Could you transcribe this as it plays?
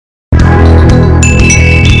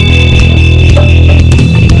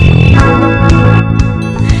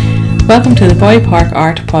Welcome to the Boy Park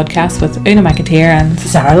Art podcast with Una McAteer and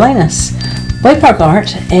Sarah Linus. Boy Park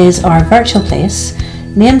Art is our virtual place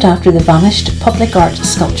named after the vanished Public Art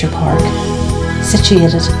Sculpture Park,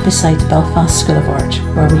 situated beside the Belfast School of Art,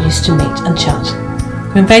 where we used to meet and chat.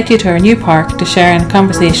 we invite you to our new park to share in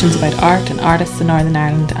conversations about art and artists in Northern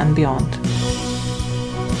Ireland and beyond.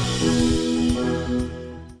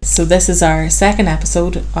 So this is our second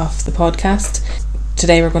episode of the podcast.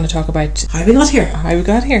 Today we're going to talk about How we got here. how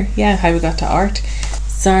we got to art.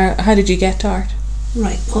 Sarah, how did you get to art?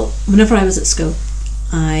 Right, well, whenever I was at school,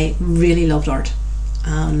 I really loved art.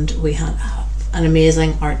 And we had an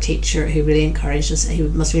amazing art teacher who really encouraged us. He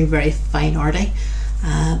must have been very fine arty.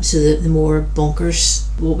 So the more bonkers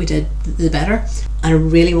what we did, the better. And I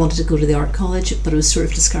really wanted to go to the art college, but I was sort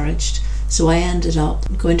of discouraged. So I ended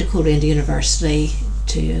up going to Coleraine University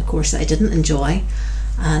to a course that I didn't enjoy,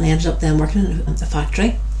 and I ended up then working in a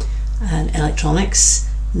factory and electronics.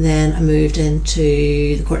 Then I moved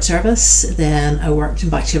into the court service, then I worked in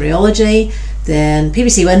bacteriology, then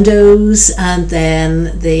PVC windows, and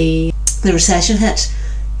then the recession hit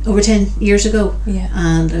over 10 years ago,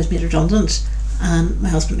 and I was made redundant. And my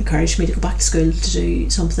husband encouraged me to go back to school to do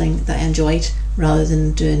something that I enjoyed rather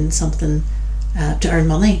than doing something to earn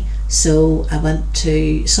money. So I went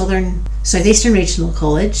to Southeastern Regional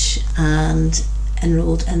College and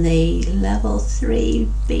enrolled in the level 3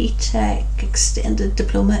 BTEC extended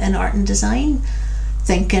diploma in art and design,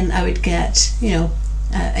 thinking I would get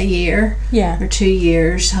a year or 2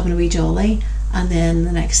 years having a wee jolly. And then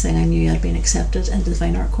the next thing I knew, I'd been accepted into the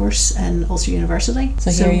fine art course in Ulster University.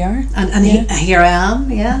 So here you are. And here I am,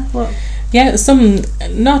 yeah. Well, yeah, some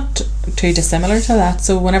not too dissimilar to that.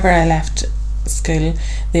 So whenever I left school,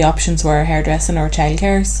 the options were hairdressing or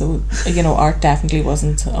childcare. So, art definitely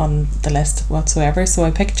wasn't on the list whatsoever. So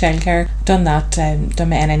I picked childcare, done that, done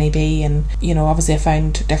my NNEB, and, obviously I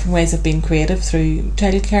found different ways of being creative through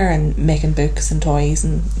childcare and making books and toys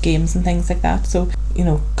and games and things like that. So,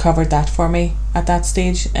 covered that for me at that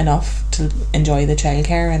stage enough to enjoy the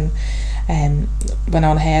childcare, and went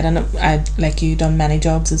on ahead, and I, like you, done many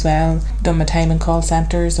jobs as well. Done my time in call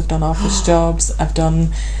centres, I've done office jobs, I've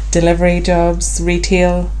done delivery jobs,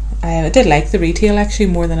 retail. I did like the retail actually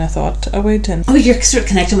more than I thought I would. And you're sort of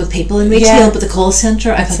connecting with people in retail, but the call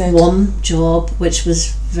centre, I've had one job which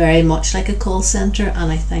was very much like a call centre,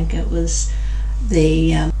 and I think it was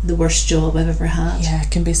the worst job I've ever had. Yeah,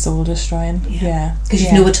 it can be soul destroying. Because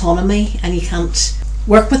you've no autonomy and you can't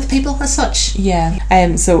work with people as such.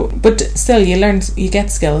 But still you get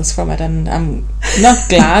skills from it, and I'm not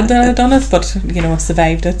glad that I've done it, but I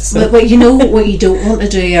survived it. So. But you know what you don't want to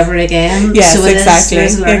do ever again. Yes, so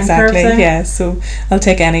exactly. Yeah, so I'll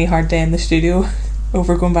take any hard day in the studio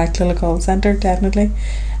over going back to the call centre, definitely.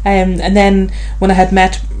 And then when I had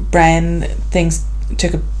met Brian, things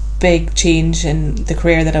took a big change in the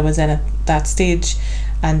career that I was in at that stage,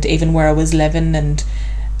 and even where I was living, and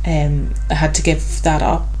I had to give that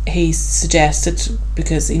up. He suggested,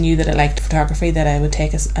 because he knew that I liked photography, that I would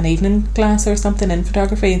take an evening class or something in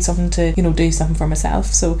photography, and something to do something for myself.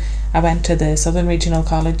 So I went to the Southern Regional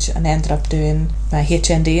College and ended up doing my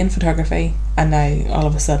HND in photography, and now all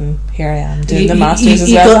of a sudden here I am doing the masters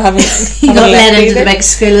as well. You got led into the big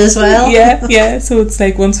school as well. yeah so it's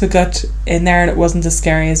like once we got in there, and it wasn't as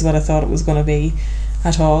scary as what I thought it was going to be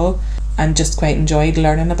at all, and just quite enjoyed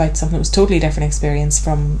learning about something. It was a totally different experience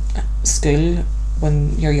from school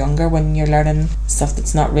when you're younger, when you're learning stuff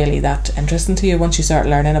that's not really that interesting to you. Once you start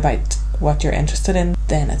learning about what you're interested in,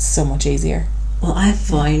 then it's so much easier. Well, I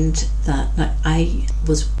found that I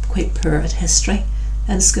was quite poor at history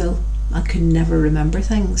in school. I could never remember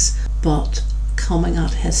things, but coming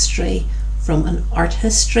at history from an art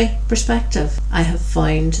history perspective, I have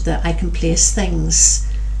found that I can place things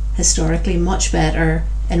historically much better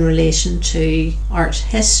in relation to art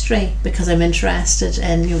history, because I'm interested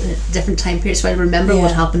in different time periods, so I remember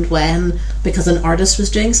what happened when, because an artist was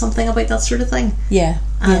doing something about that sort of thing.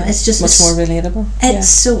 It's just much more relatable. It's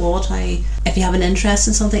so odd how, if you have an interest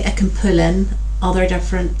in something, it can pull in other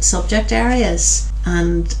different subject areas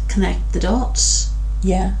and connect the dots.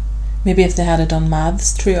 Maybe if they had done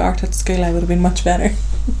maths through art at school, I would have been much better.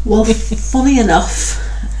 Well, funny enough,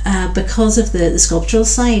 because of the sculptural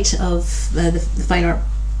side of the fine art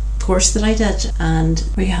course that I did, and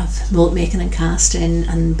where you have mold making and casting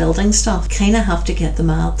and building stuff, kind of have to get the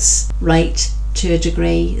maths right to a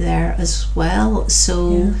degree there as well.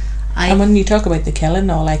 So and when you talk about the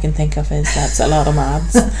kiln, all I can think of is that's a lot of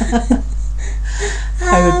maths.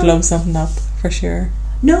 I would blow something up for sure.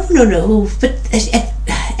 No, but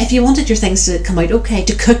if you wanted your things to come out okay,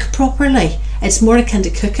 to cook properly, it's more akin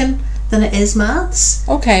to cooking than it is maths.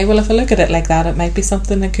 Okay, well, if I look at it like that, it might be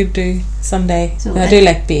something I could do someday. So I do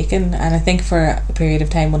like baking, and I think for a period of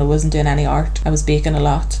time when I wasn't doing any art, I was baking a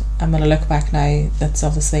lot. And when I look back now, that's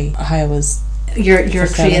obviously how I was. Your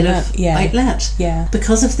creative Yeah. outlet. Yeah.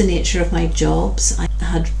 Because of the nature of my jobs, I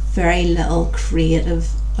had very little creative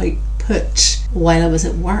output while I was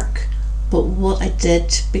at work. But what I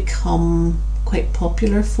did become quite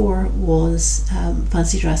popular for was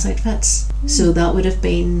fancy dress outfits. So that would have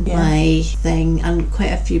been my thing, and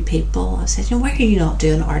quite a few people have said, why are you not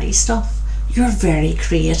doing arty stuff? You're very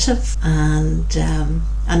creative. And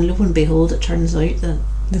lo and behold, it turns out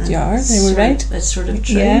that you are. They were right. It's sort of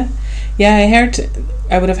true. Yeah,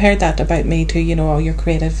 I would have heard that about me too, oh, you're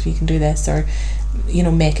creative, you can do this, or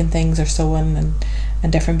making things or sewing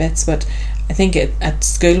and different bits. But I think at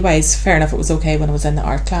school wise, fair enough, it was okay when I was in the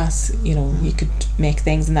art class, you could make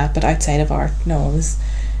things and that, but outside of art, no, it was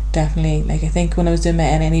definitely, like, I think when I was doing my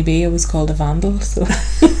NNEB, I was called a vandal, so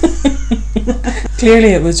clearly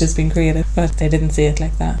it was just being creative, but they didn't see it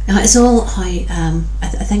like that. It's all how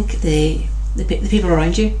I think the people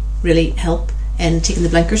around you really help in taking the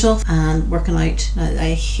blinkers off and working out. Now,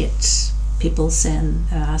 I hate people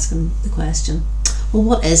asking the question, well,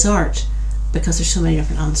 what is art? Because there's so many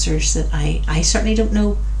different answers that I certainly don't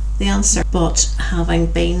know the answer. But having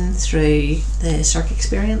been through the Cirque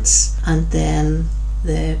experience and then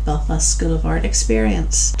the Belfast School of Art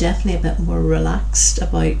experience, definitely a bit more relaxed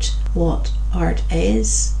about what art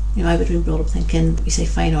is. I would have been brought up thinking, you say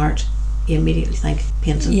fine art, you immediately think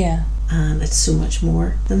painting. Yeah. And it's so much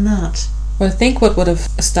more than that. Well, I think what would have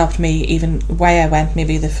stopped me, even why I went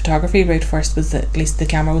maybe the photography route first, was that at least the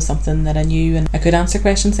camera was something that I knew and I could answer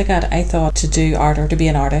questions like that. I thought to do art or to be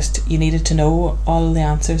an artist, you needed to know all the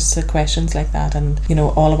answers to questions like that, and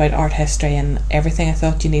all about art history and everything. I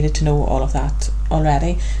thought you needed to know all of that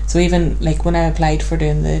already. So even like when I applied for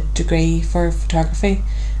doing the degree for photography,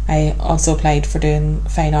 I also applied for doing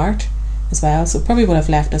fine art as well, so probably would have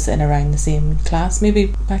left us in around the same class,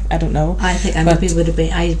 maybe back, I don't know. I think I maybe would have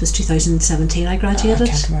been, I was 2017 I graduated.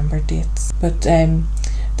 I can't remember dates, but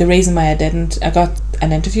the reason why I got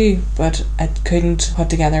an interview, but I couldn't put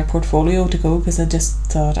together a portfolio to go because I just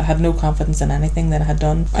thought I had no confidence in anything that I had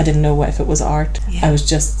done. I didn't know if it was art. I was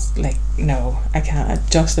just like, no, I can't. I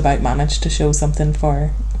just about managed to show something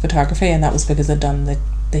for photography, and that was because I'd done the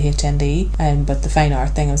HND, but the fine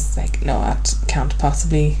art thing, I was like, no, that can't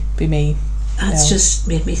possibly be me. That's just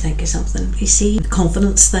made me think of something. You see, the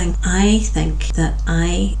confidence thing, I think that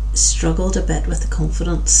I struggled a bit with the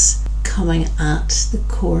confidence coming at the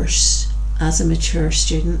course as a mature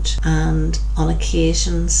student, and on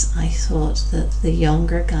occasions I thought that the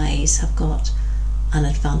younger guys have got an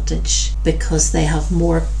advantage because they have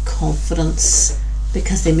more confidence,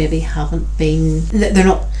 because they maybe haven't been, they're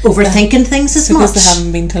not overthinking things as much. Because they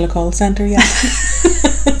haven't been to a call centre yet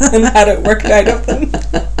and had it worked out of them.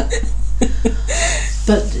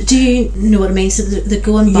 But do you know what I mean? So the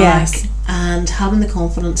going back and having the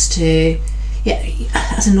confidence to,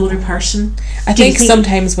 as an older person. I think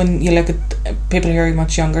sometimes when you look at people who are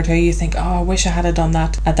much younger too, you think, oh, I wish I had done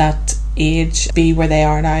that at that age, be where they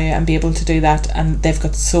are now and be able to do that, and they've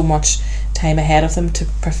got so much time ahead of them to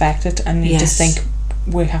perfect it, and you just think,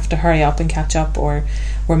 we have to hurry up and catch up, or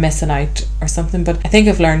we're missing out or something. But I think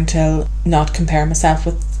I've learned to not compare myself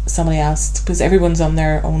with somebody else, because everyone's on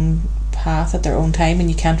their own path at their own time, and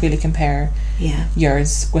you can't really compare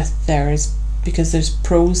yours with theirs, because there's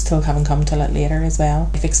pros till haven't come till it later as well,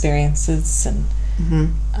 life experiences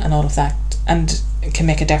and all of that, and it can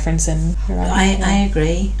make a difference in your life. I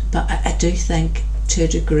agree, but I do think to a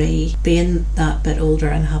degree, being that bit older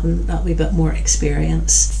and having that wee bit more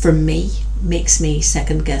experience, for me, makes me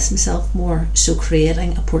second guess myself more. So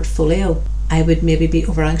creating a portfolio, I would maybe be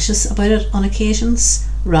over anxious about it on occasions,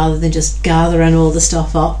 rather than just gathering all the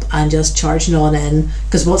stuff up and just charging on in,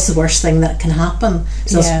 because what's the worst thing that can happen?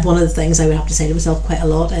 So that's one of the things I would have to say to myself quite a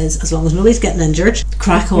lot, is as long as nobody's getting injured,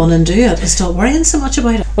 crack on and do it and stop worrying so much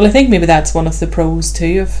about it. Well, I think maybe that's one of the pros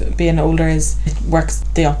too of being older, is it works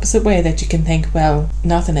the opposite way, that you can think, well,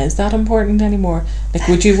 nothing is that important anymore. Like,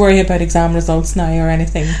 would you worry about exam results now or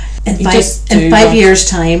anything? In 5 years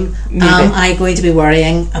time, am I going to be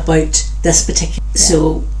worrying about this particular,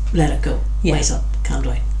 so let it go, wise up, calm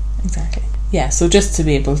down. Exactly. Yeah, so just to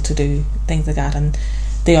be able to do things like that, and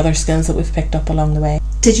the other skills that we've picked up along the way.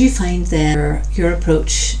 Did you find then your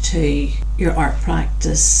approach to your art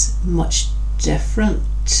practice much different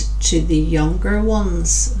to the younger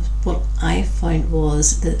ones? What I found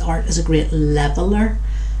was that art is a great leveller,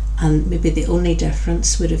 and maybe the only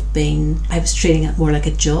difference would have been I was treating it more like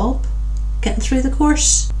a job, getting through the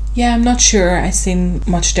course. Yeah, I'm not sure I've seen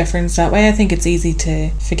much difference that way. I think it's easy to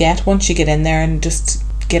forget once you get in there and just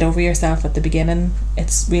get over yourself at the beginning.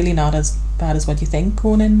 It's really not as bad as what you think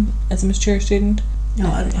going in as a mature student. No,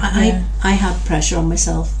 I had pressure on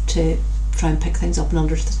myself to try and pick things up and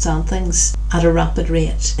understand things at a rapid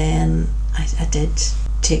rate. Then I did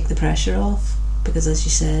take the pressure off, because as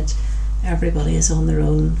you said, everybody is on their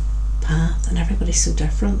own path and everybody's so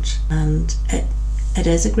different, and it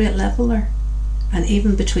is a great leveler. And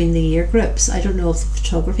even between the year groups, I don't know if the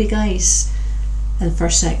photography guys in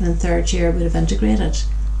first, second and third year would have integrated,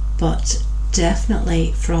 but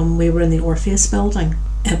definitely from, we were in the Orpheus building,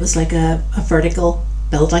 it was like a vertical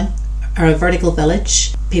building or a vertical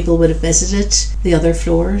village. People would have visited the other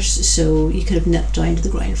floors, so you could have nipped down to the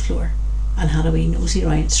ground floor and had a wee nosy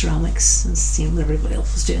around ceramics and seen what everybody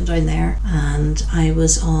else was doing down there. And I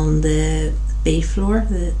was on the B floor,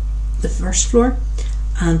 the first floor,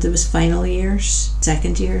 and there was final years,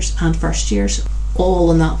 second years and first years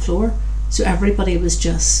all on that floor. So everybody was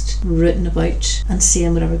just rooting about and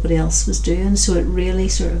seeing what everybody else was doing. So it really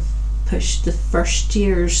sort of pushed the first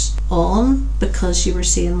years on, because you were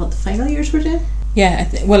seeing what the final years were doing. Yeah,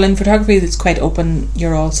 well, in photography it's quite open.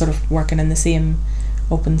 You're all sort of working in the same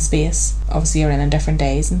open space. Obviously you're in different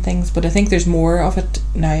days and things, but I think there's more of it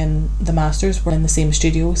now in the masters. We're in the same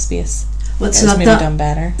studio space. Well, so maybe done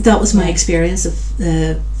better. That was my experience of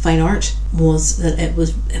fine art, was that it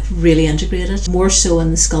was really integrated, more so in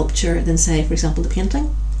the sculpture than, say, for example, the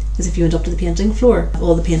painting. Because if you went up to the painting floor,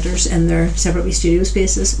 all the painters in their separate wee studio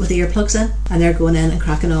spaces with earplugs in, and they're going in and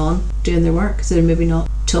cracking on doing their work, so they're maybe not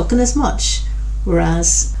talking as much.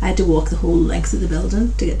 Whereas I had to walk the whole length of the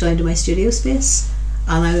building to get down to my studio space,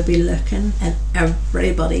 and I would be looking at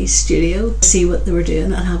everybody's studio to see what they were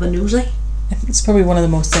doing and have a nosy. I think it's probably one of the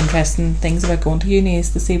most interesting things about going to uni, is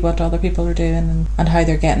to see what other people are doing and how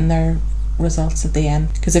they're getting their results at the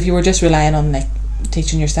end. Because if you were just relying on like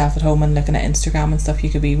teaching yourself at home and looking at Instagram and stuff, you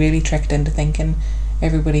could be really tricked into thinking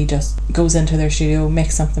everybody just goes into their studio,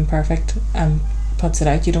 makes something perfect and puts it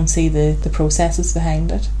out. You don't see the processes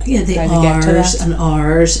behind it. Yeah, the hours and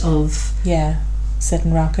hours of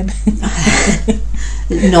sitting rocking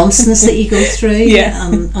nonsense that you go through.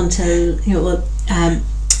 Yeah. Until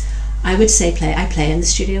I would say play. I play in the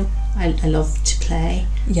studio. I love to play.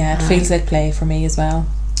 Yeah, it feels like play for me as well.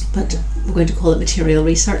 But we're going to call it material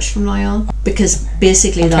research from now on, because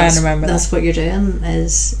basically that's what you're doing,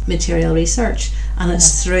 is material research, and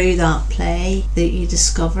it's through that play that you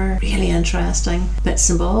discover really interesting bits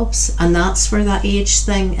and bobs. And that's where that age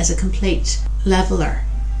thing is a complete leveler,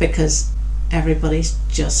 because everybody's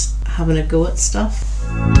just having a go at stuff.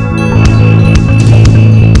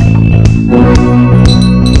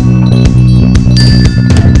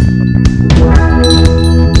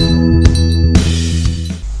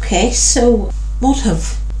 Okay, so what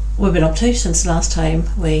have we been up to since the last time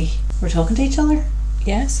we were talking to each other?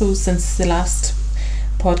 Yeah, so since the last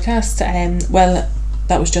podcast, well,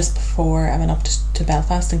 that was just before I went up to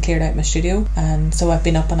Belfast and cleared out my studio, and so I've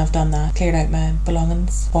been up and I've done that, cleared out my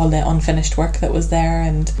belongings, all the unfinished work that was there,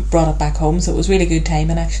 and brought it back home. So it was really good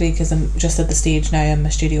timing actually, because I'm just at the stage now in my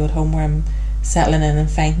studio at home where I'm settling in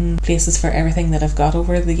and finding places for everything that I've got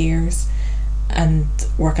over the years, and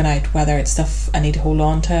working out whether it's stuff I need to hold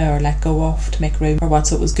on to or let go of to make room or what.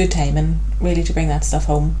 So it was good timing really to bring that stuff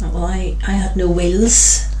home. Well, I had no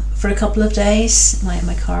wheels for a couple of days.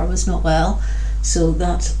 My car was not well, so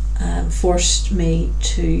that forced me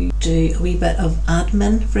to do a wee bit of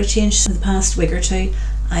admin for a change. For the past week or two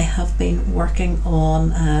I have been working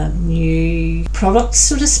on new products,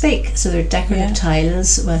 so to speak. So they're decorative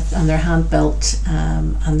tiles and they're hand built,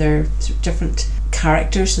 and they're different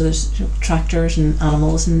characters. So there's tractors and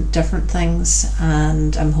animals and different things,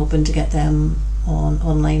 and I'm hoping to get them on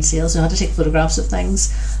online sales. So I had to take photographs of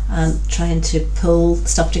things and trying to pull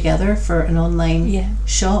stuff together for an online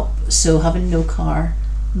shop. So having no car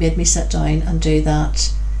made me sit down and do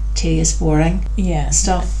that tedious, boring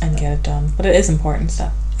stuff and get it done. But it is important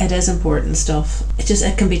stuff. It is important stuff.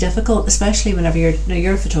 It can be difficult, especially whenever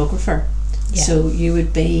you're a photographer. So you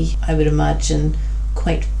would be, I would imagine,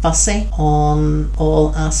 quite fussy on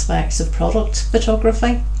all aspects of product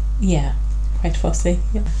photography. Yeah, quite fussy.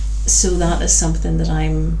 Yeah. So that is something that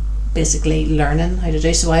I'm basically learning how to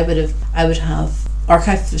do. So I would have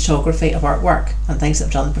archive photography of artwork and things that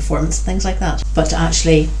I've done, performance and things like that. But to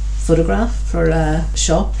actually photograph for a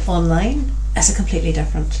shop online is a completely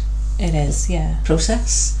different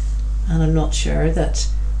process. And I'm not sure that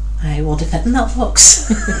I want to fit in that box.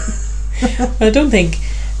 Well,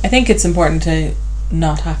 I think it's important to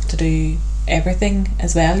not have to do everything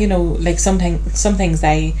as well. You know, like some things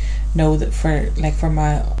I know that for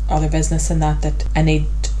my other business and that I need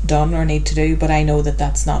done or need to do, but I know that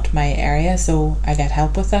that's not my area, so I get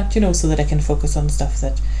help with that, so that I can focus on stuff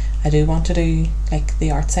that I do want to do, like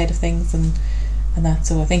the art side of things and that.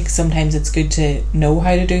 So I think sometimes it's good to know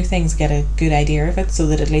how to do things, get a good idea of it, so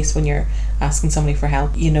that at least when you're asking somebody for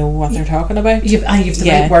help, you know what they're talking about. You've the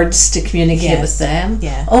right words to communicate with them.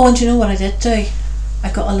 Yeah. Oh, and do you know what I did do?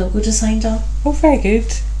 I got a logo designed on. Oh, very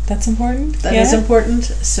good. That's important. That is important.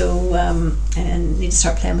 So I need to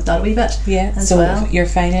start playing with that a wee bit. Yeah. As so well. You're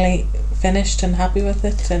finally finished and happy with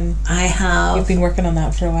it, and I have. You've been working on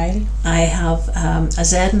that for a while. I have a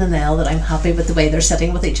Z and an L that I'm happy with the way they're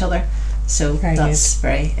sitting with each other. So that's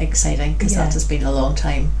very exciting, because that has been a long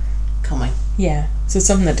time coming. Yeah. So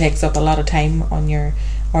something that takes up a lot of time on your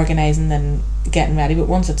organising and getting ready, but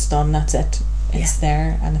once it's done, that's it. It's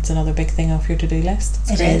there, and it's another big thing off your to-do list.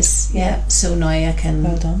 It's great. Is, yeah. So now I can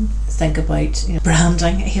think about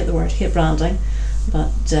branding. I hate the word, hate branding,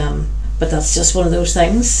 but that's just one of those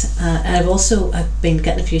things. And I've been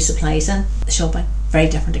getting a few supplies in, shopping. Very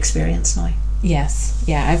different experience now. Yes,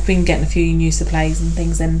 yeah, I've been getting a few new supplies and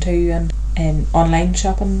things in too, and online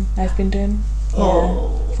shopping I've been doing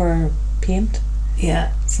for paint.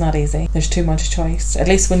 Yeah. It's not easy. There's too much choice. At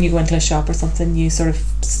least when you go into a shop or something, you sort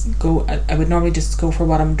of go, I would normally just go for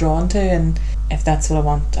what I'm drawn to, and if that's what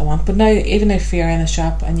I want. But now, even if you're in a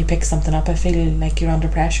shop and you pick something up, I feel like you're under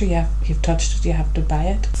pressure. You've touched it, you have to buy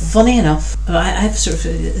it. Funny enough, I have sort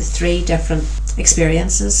of 3 different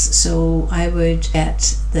experiences. So I would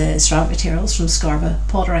get the ceramic materials from Scarva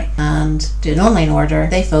Pottery and do an online order.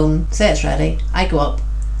 They phone, say it's ready. I go up,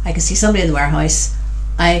 I can see somebody in the warehouse,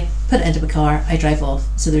 I put it into my car, I drive off,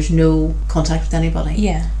 so there's no contact with anybody.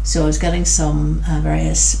 Yeah. So I was getting some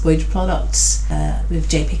various wood products with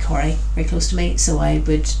JP Corrie very close to me, so I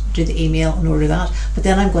would do the email and order that. But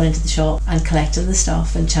then I'm going into the shop and collecting the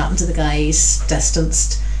stuff and chatting to the guys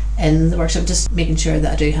distanced in the workshop, just making sure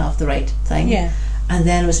that I do have the right thing. Yeah. And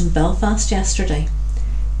then I was in Belfast yesterday,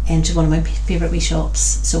 into one of my favourite wee shops,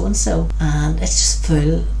 So and So, and it's just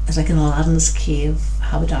full. It's like an Aladdin's cave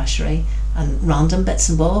haberdashery and random bits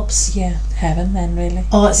and bobs. Yeah, heaven then, really.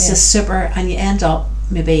 Oh, it's just super, and you end up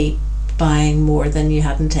maybe buying more than you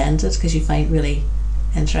had intended because you find really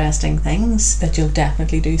interesting things that you'll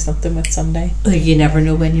definitely do something with someday. You never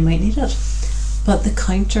know when you might need it. But the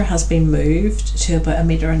counter has been moved to about 1.5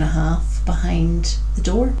 meters behind the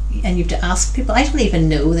door, and you have to ask people. I don't even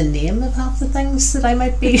know the name of half the things that I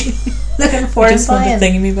might be looking for. Just want a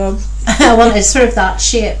thingy-me-bob. Well, it's sort of that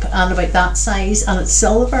shape and about that size, and it's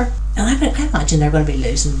silver. And I imagine they're going to be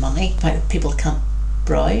losing money. Like, people can't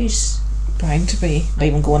browse. Bound to be. Not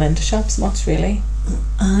even going into shops much, really.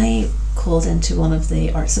 I called into one of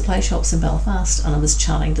the art supply shops in Belfast, and I was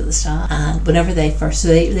chatting to the staff, and whenever they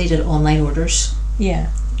did online orders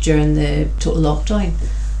during the total lockdown,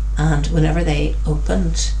 and whenever they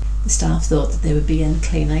opened, the staff thought that they would be in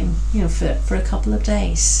cleaning, for a couple of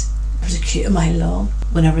days. There was a queue a mile long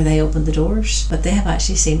whenever they opened the doors. But they have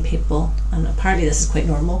actually seen people, and apparently this is quite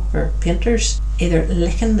normal for painters, either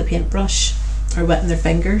licking the paintbrush or wetting their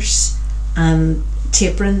fingers and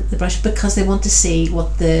tapering the brush because they want to see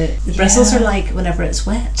what the bristles are like whenever it's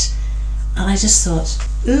wet. And I just thought,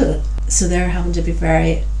 ugh. So they're having to be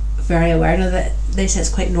very, very aware now that they say it's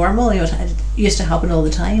quite normal. It used to happen all the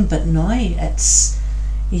time, but now it's...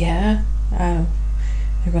 Yeah.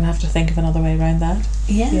 You're going to have to think of another way around that.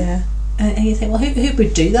 Yeah. And you think, well, who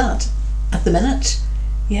would do that at the minute?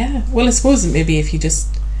 Yeah. Well, I suppose maybe if you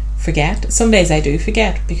just forget. Some days I do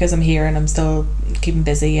forget because I'm here and I'm still keeping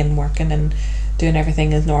busy and working and doing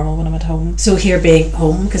everything as normal when I'm at home. So here being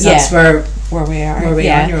home, because that's where we are. Where we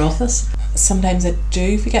are in your office. Sometimes I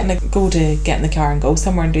do forget, and I go to get in the car and go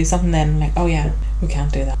somewhere and do something, then I'm like, oh yeah, we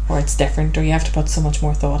can't do that. Or it's different, or you have to put so much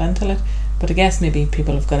more thought into it. But I guess maybe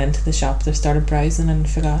people have gone into the shop, they've started browsing and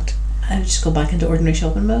forgot. I've just gone back into ordinary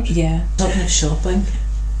shopping mode. Yeah. Talking of shopping,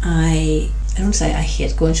 I don't say I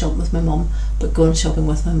hate going shopping with my mum, but going shopping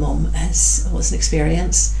with my mum was an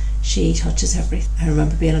experience. She touches everything. I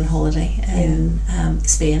remember being on holiday in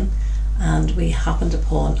Spain, and we happened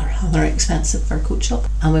upon a rather expensive fur coat shop,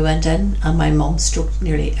 and we went in, and my mum stroked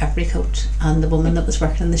nearly every coat, and the woman that was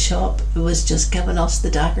working in the shop was just giving us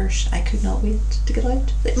the daggers. I could not wait to get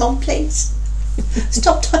out. Like, Mum, please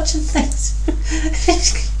stop touching things.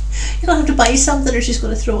 You don't have to buy something or she's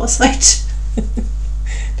going to throw us out.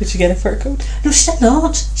 Did she get a fur coat? No, she did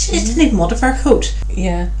not. She didn't even want a fur coat.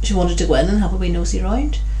 Yeah. She wanted to go in and have a wee nosy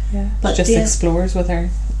round. Yeah. But she just explores with her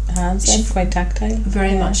hands. It's quite tactile.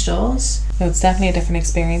 Very much does. No, it's definitely a different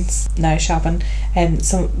experience now shopping. And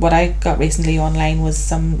what I got recently online was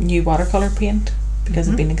some new watercolour paint, because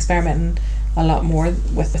I've been experimenting a lot more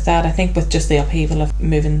with that. I think with just the upheaval of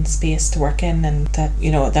moving space to work in, and that,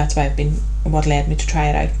 you know, that's why what led me to try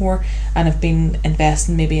it out more, and I've been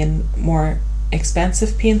investing maybe in more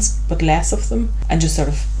expensive paints but less of them, and just sort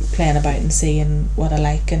of playing about and seeing what I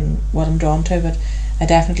like and what I'm drawn to. But I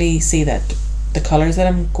definitely see that the colours that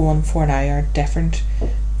I'm going for now are different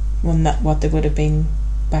from what they would have been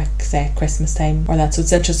back, say, at Christmas time or that. So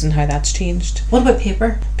it's interesting how that's changed. What about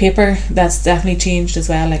paper? Paper, that's definitely changed as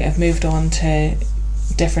well. Like, I've moved on to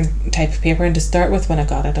different type of paper, and to start with, when I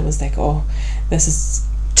got it, I was like, oh, this is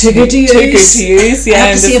too good to use. Yeah, I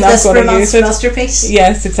have to see if this for use it. masterpiece.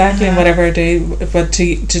 Yes, exactly. And whatever I do, but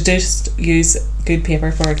to just use good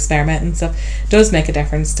paper for experiment and stuff does make a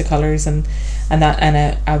difference to colours and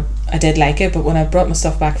I did like it. But when I brought my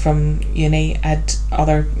stuff back from uni, I had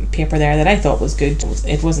other paper there that I thought was good.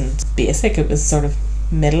 It wasn't basic, it was sort of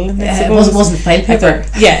middle, it wasn't file paper.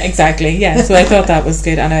 Yeah, exactly. Yeah, so I thought that was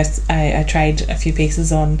good, and I tried a few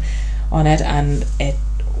pieces on it, and it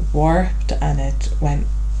warped and it went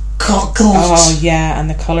cockled. Oh yeah, and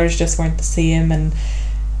the colours just weren't the same, and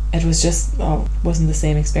it was just wasn't the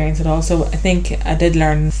same experience at all. So I think I did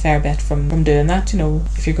learn a fair bit from doing that. You know,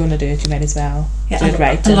 if you're going to do it, you might as well do it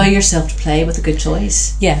right. Allow yourself to play with a good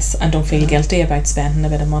choice. Yes, and don't feel guilty about spending a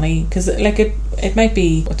bit of money, because like it might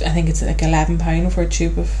be, I think it's like £11 for a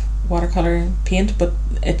tube of watercolour paint, but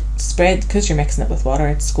it spread, because you're mixing it with water,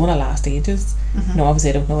 it's going to last ages. No,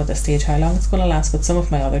 obviously I don't know at this stage how long it's going to last, but some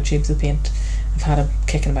of my other tubes of paint, I've had them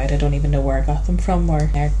kicking about. I don't even know where I got them from, or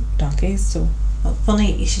they're donkeys. So well,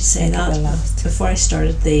 funny you should say that. Before I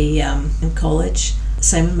started in college,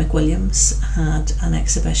 Simon McWilliams had an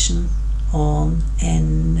exhibition on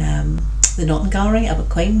in the Naughton Gallery up at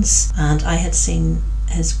Queen's, and I had seen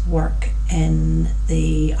his work in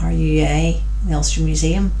the RUA, the Ulster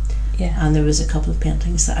Museum. Yeah. And there was a couple of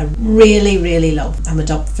paintings that I really, really loved. I went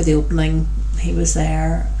up for the opening. He was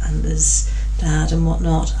there, and his dad and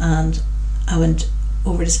whatnot, and I went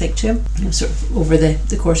over to speak to him, sort of over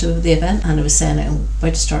the course of the event, and I was saying I'm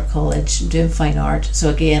about to start college, I'm doing fine art. So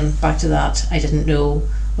again, back to that, I didn't know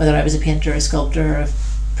whether I was a painter, a sculptor, or a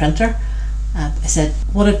printer. I said,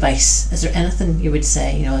 what advice, is there anything you would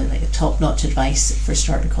say, you know, like a top-notch advice for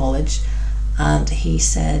starting college? And he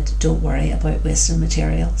said, don't worry about wasting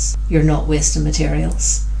materials. You're not wasting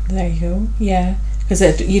materials. There you go. Yeah, because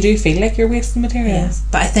you do feel like you're wasting materials. Yeah.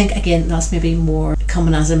 But I think, again, that's maybe more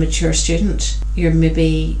coming as a mature student. You're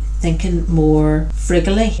maybe thinking more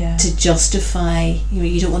frugally to justify, you know,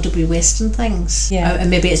 you don't want to be wasting things. Yeah. And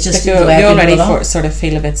maybe it's just you already sort of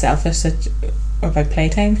feel a bit selfish about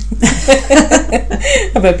playtime.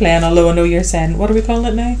 About playing, although I know you're saying, what are we calling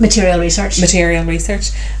it now? Material research.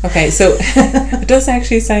 Okay, so it does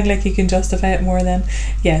actually sound like you can justify it more then.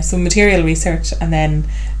 Yeah, so material research, and then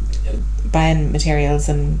buying materials,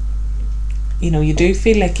 and you know, you do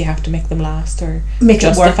feel like you have to make them last or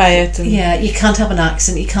justify it. And yeah, you can't have an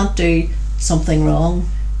accident, you can't do something wrong.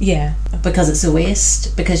 Yeah. Because it's a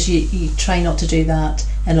waste, because you try not to do that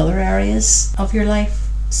in other areas of your life.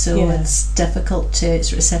 So it's difficult to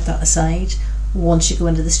sort of set that aside once you go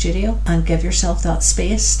into the studio and give yourself that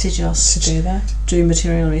space to just do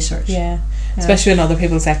material research. Yeah. Especially in other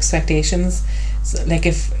people's expectations. So, like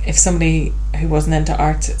if somebody who wasn't into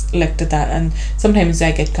art looked at that, and sometimes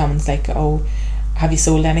I get comments like, oh, have you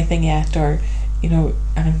sold anything yet, or you know,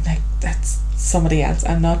 and I'm like, that's somebody else.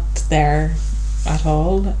 I'm not there at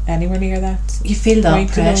all, anywhere near that. You feel that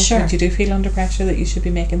pressure. You do feel under pressure that you should be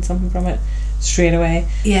making something from it straight away.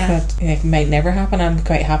 Yeah. But it might never happen. I'm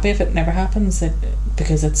quite happy if it never happens,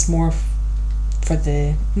 because it's more for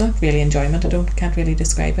the, not really enjoyment. Can't really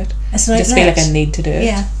describe it. It's I just feel like I need to do it.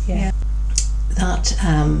 Yeah. That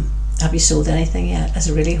have you sold anything yet? Is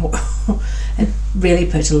really it really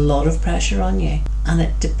puts a lot of pressure on you, and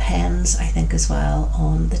it depends, I think, as well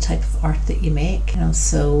on the type of art that you make. You know,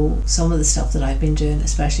 so some of the stuff that I've been doing,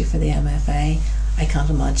 especially for the MFA, I can't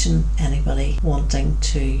imagine anybody wanting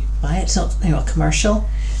to buy it. It's not, you know, a commercial.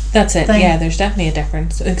 That's it. thing. Yeah, there's definitely a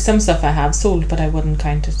difference. Like, some stuff I have sold, but I wouldn't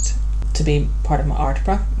count it to be part of my art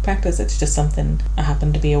practice. It's just something I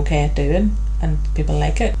happen to be okay at doing, and people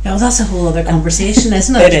like it. Now that's a whole other conversation,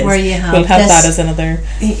 isn't it? It is. Where you have we'll have that as another.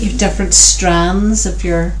 You've different strands of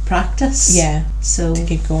your practice. Yeah. So to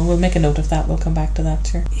keep going, we'll make a note of that. We'll come back to that,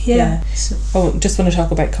 sure. Yeah. Oh, just want to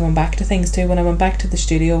talk about coming back to things too. When I went back to the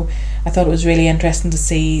studio, I thought it was really interesting to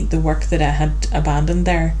see the work that I had abandoned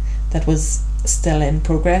there, that was still in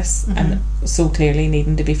progress and so clearly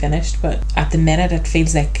needing to be finished. But at the minute it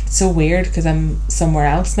feels like so weird, because I'm somewhere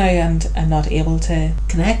else now and I'm not able to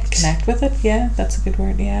connect with it. Yeah, that's a good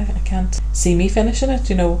word. Yeah, I can't see me finishing it,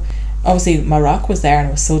 you know. obviously Maroc was there, and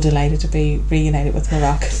I was so delighted to be reunited with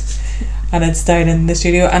Maroc. And it's down in the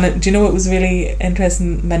studio, and do you know what was really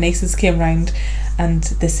interesting? My nieces came round and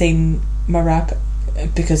they seen Maroc,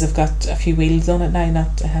 because I've got a few wheels on it now.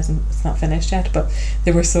 It's not finished yet, but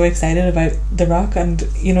they were so excited about the rock, and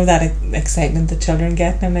you know that excitement that children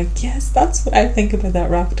get. And I'm like, yes, that's what I think about that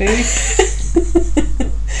rock too.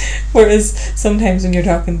 Whereas sometimes when you're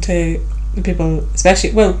talking to people,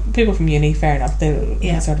 especially people from uni, fair enough,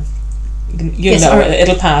 they'll sort of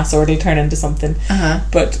it'll pass or it'll turn into something.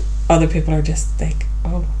 But other people are just like,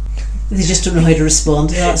 oh. They just don't know how to respond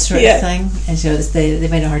to that sort of thing, and so they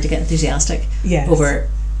find it hard to get enthusiastic over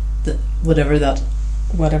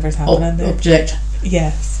whatever's happening there. Object.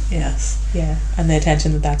 Yes. Yeah, and the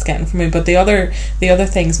attention that's getting from me. But the other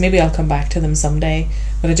things, maybe I'll come back to them someday.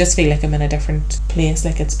 But I just feel like I'm in a different place.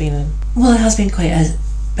 Like it's been it has been quite a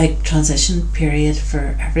big transition period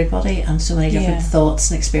for everybody, and so many different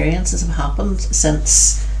thoughts and experiences have happened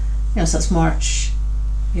since March,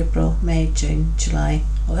 April, May, June, July.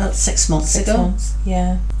 Well, that's 6 months ago. 6 months,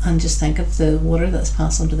 yeah. And just think of the water that's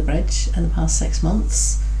passed under the bridge in the past 6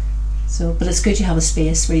 months. So, but it's good you have a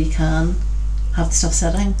space where you can have the stuff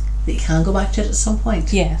sitting, that you can go back to it at some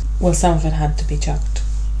point. Yeah. Well, some of it had to be chucked,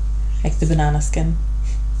 like the banana skin.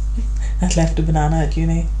 I'd left a banana at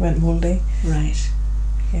uni, went mouldy. Right.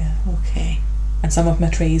 Yeah. Okay. And some of my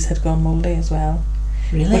trees had gone mouldy as well.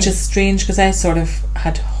 Really? Which is strange, because I sort of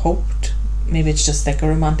had hoped, maybe it's just like a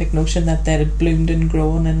romantic notion, that they had bloomed and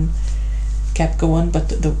grown and kept going,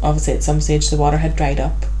 but obviously at some stage the water had dried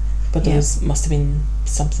up, but there must have been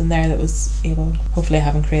something there that was able, hopefully I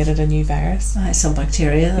haven't created a new virus. Some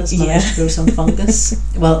bacteria that's managed to grow some fungus.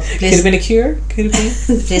 Well, could have been a cure, could have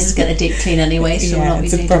been. The place is getting a deep clean anyway, so we're not need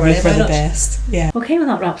to worry about the it. best. Yeah. Okay, well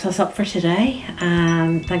that wraps us up for today.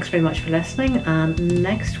 Thanks very much for listening, and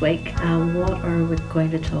next week what are we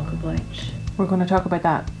going to talk about? We're going to talk about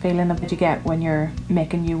that feeling that you get when you're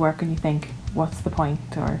making new work and you think, what's the point,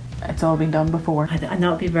 or it's all been done before. And that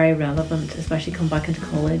would be very relevant, especially come back into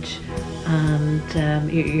college,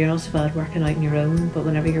 and you're not so bad working out on your own, but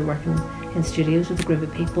whenever you're working in studios with a group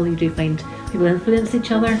of people, you do find people influence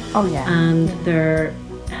each other. Oh yeah. And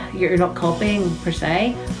you're not copying per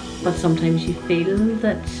se, but sometimes you feel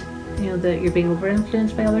that that you're being over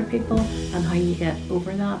influenced by other people, and how you get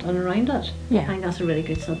over that and around it. Yeah. I think that's a really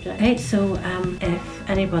good subject. Okay, so if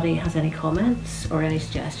anybody has any comments or any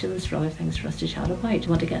suggestions for other things for us to chat about, you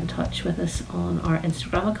want to get in touch with us on our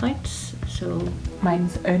Instagram accounts. So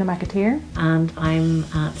mine's Una McAteer and I'm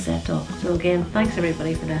at Set Up. So again, thanks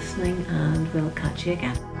everybody for listening, and we'll catch you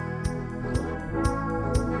again.